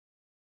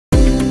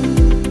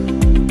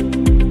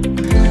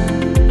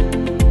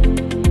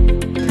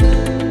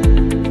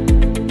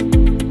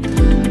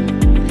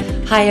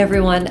Hi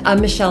everyone, I'm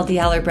Michelle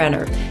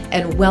Brenner,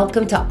 and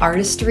welcome to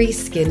Artistry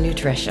Skin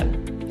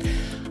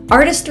Nutrition.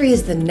 Artistry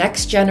is the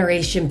next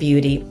generation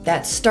beauty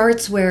that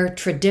starts where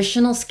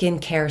traditional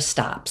skincare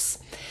stops.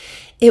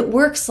 It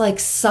works like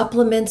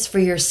supplements for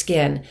your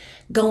skin,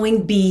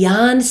 going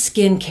beyond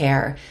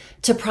skincare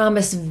to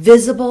promise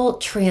visible,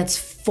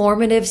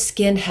 transformative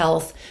skin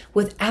health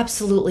with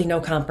absolutely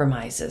no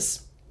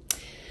compromises.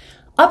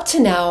 Up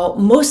to now,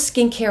 most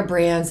skincare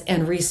brands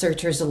and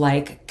researchers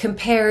alike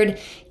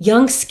compared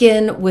young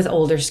skin with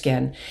older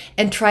skin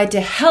and tried to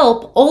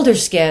help older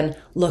skin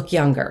look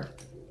younger.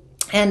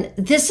 And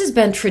this has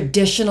been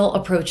traditional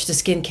approach to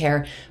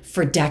skincare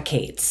for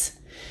decades.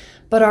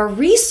 But our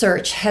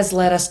research has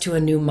led us to a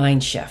new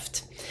mind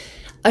shift.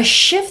 A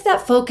shift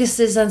that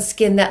focuses on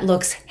skin that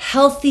looks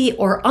healthy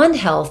or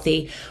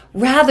unhealthy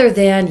rather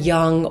than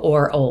young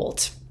or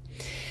old.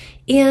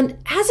 And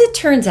as it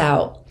turns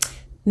out,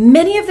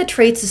 many of the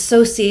traits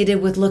associated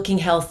with looking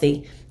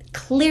healthy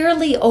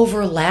clearly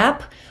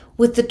overlap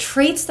with the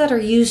traits that are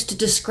used to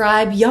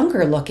describe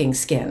younger looking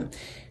skin.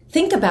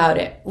 Think about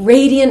it: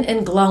 radiant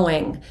and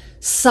glowing,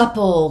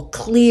 supple,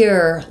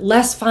 clear,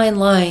 less fine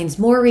lines,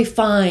 more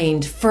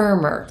refined,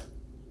 firmer.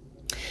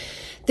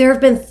 There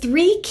have been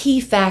three key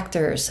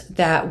factors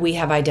that we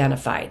have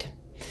identified.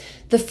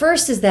 The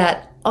first is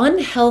that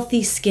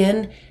unhealthy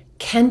skin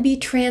can be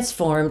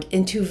transformed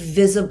into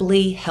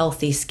visibly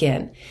healthy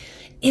skin.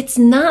 It's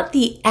not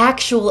the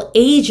actual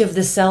age of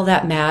the cell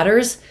that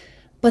matters,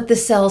 but the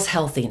cell's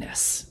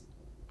healthiness.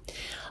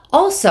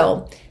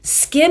 Also,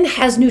 skin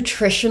has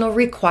nutritional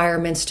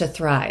requirements to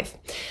thrive.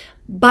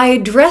 By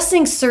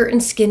addressing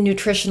certain skin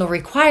nutritional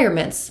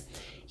requirements,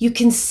 you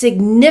can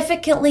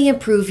significantly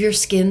improve your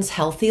skin's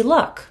healthy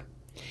look.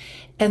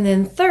 And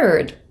then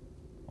third,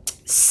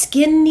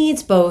 skin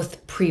needs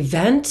both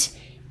prevent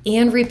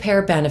and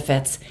repair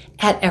benefits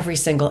at every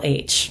single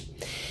age.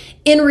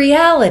 In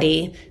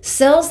reality,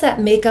 cells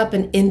that make up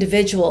an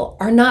individual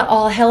are not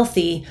all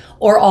healthy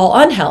or all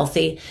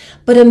unhealthy,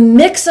 but a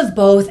mix of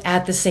both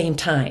at the same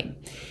time.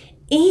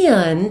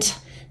 And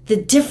the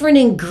different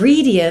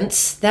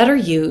ingredients that are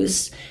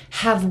used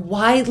have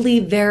widely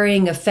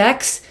varying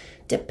effects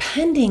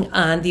depending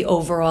on the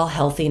overall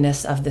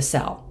healthiness of the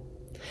cell.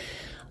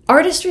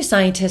 Artistry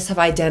scientists have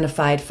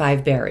identified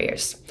 5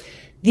 barriers.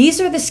 These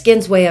are the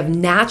skin's way of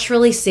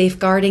naturally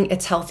safeguarding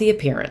its healthy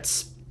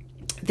appearance.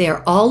 They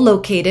are all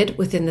located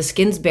within the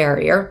skin's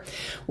barrier,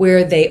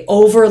 where they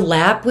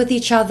overlap with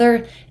each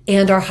other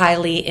and are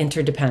highly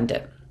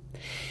interdependent.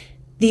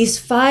 These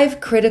 5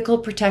 critical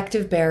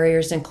protective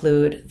barriers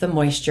include the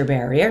moisture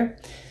barrier.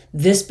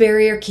 This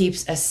barrier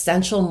keeps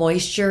essential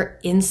moisture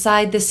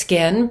inside the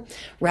skin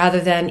rather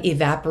than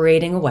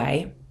evaporating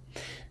away.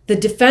 The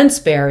defense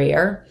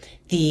barrier,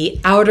 the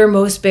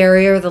outermost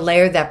barrier, the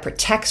layer that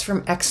protects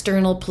from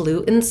external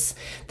pollutants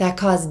that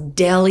cause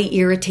daily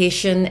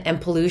irritation and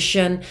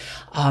pollution,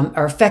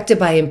 are affected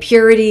by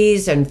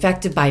impurities, are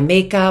infected by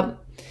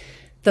makeup.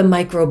 The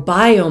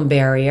microbiome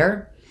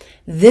barrier.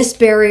 This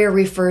barrier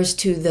refers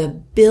to the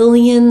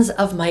billions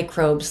of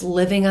microbes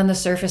living on the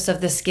surface of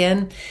the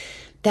skin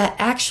that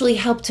actually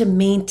help to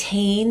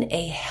maintain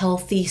a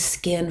healthy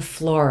skin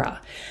flora,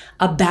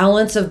 a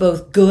balance of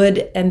both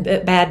good and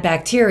bad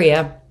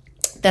bacteria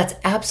that's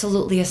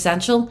absolutely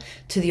essential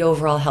to the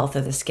overall health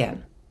of the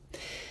skin.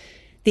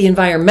 The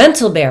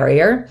environmental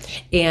barrier,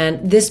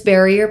 and this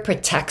barrier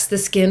protects the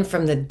skin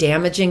from the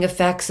damaging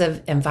effects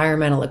of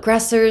environmental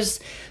aggressors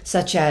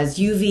such as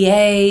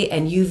UVA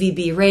and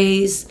UVB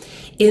rays,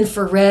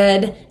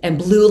 infrared and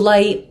blue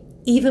light,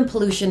 even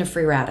pollution of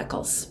free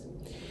radicals.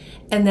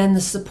 And then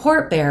the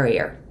support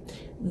barrier.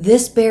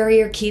 This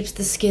barrier keeps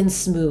the skin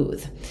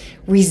smooth,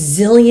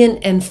 resilient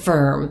and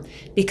firm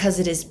because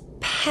it is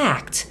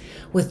packed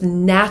with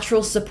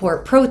natural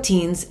support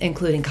proteins,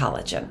 including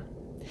collagen.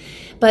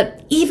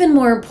 But even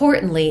more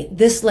importantly,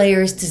 this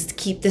layer is to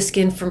keep the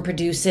skin from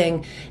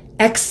producing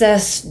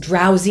excess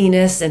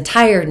drowsiness and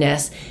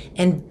tiredness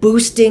and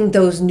boosting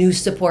those new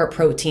support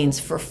proteins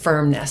for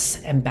firmness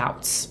and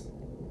bounce.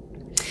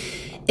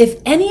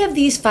 If any of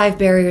these 5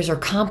 barriers are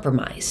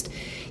compromised,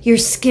 your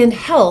skin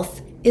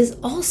health is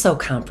also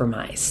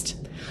compromised.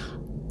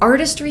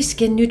 Artistry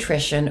Skin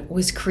Nutrition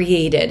was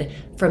created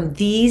from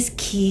these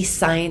key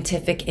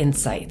scientific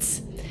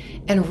insights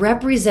and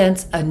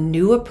represents a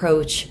new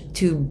approach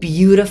to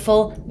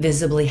beautiful,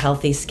 visibly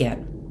healthy skin.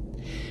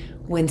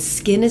 When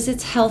skin is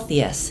its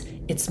healthiest,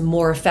 it's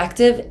more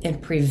effective in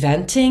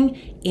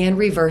preventing and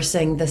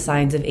reversing the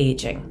signs of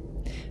aging.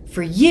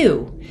 For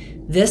you,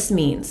 this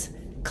means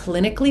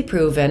clinically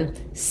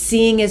proven,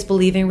 seeing is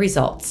believing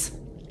results,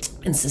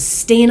 and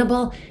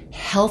sustainable,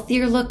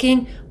 healthier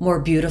looking, more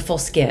beautiful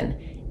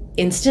skin,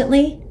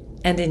 instantly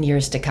and in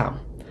years to come.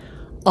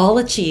 All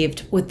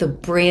achieved with the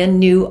brand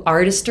new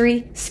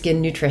Artistry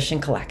Skin Nutrition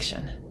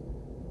Collection.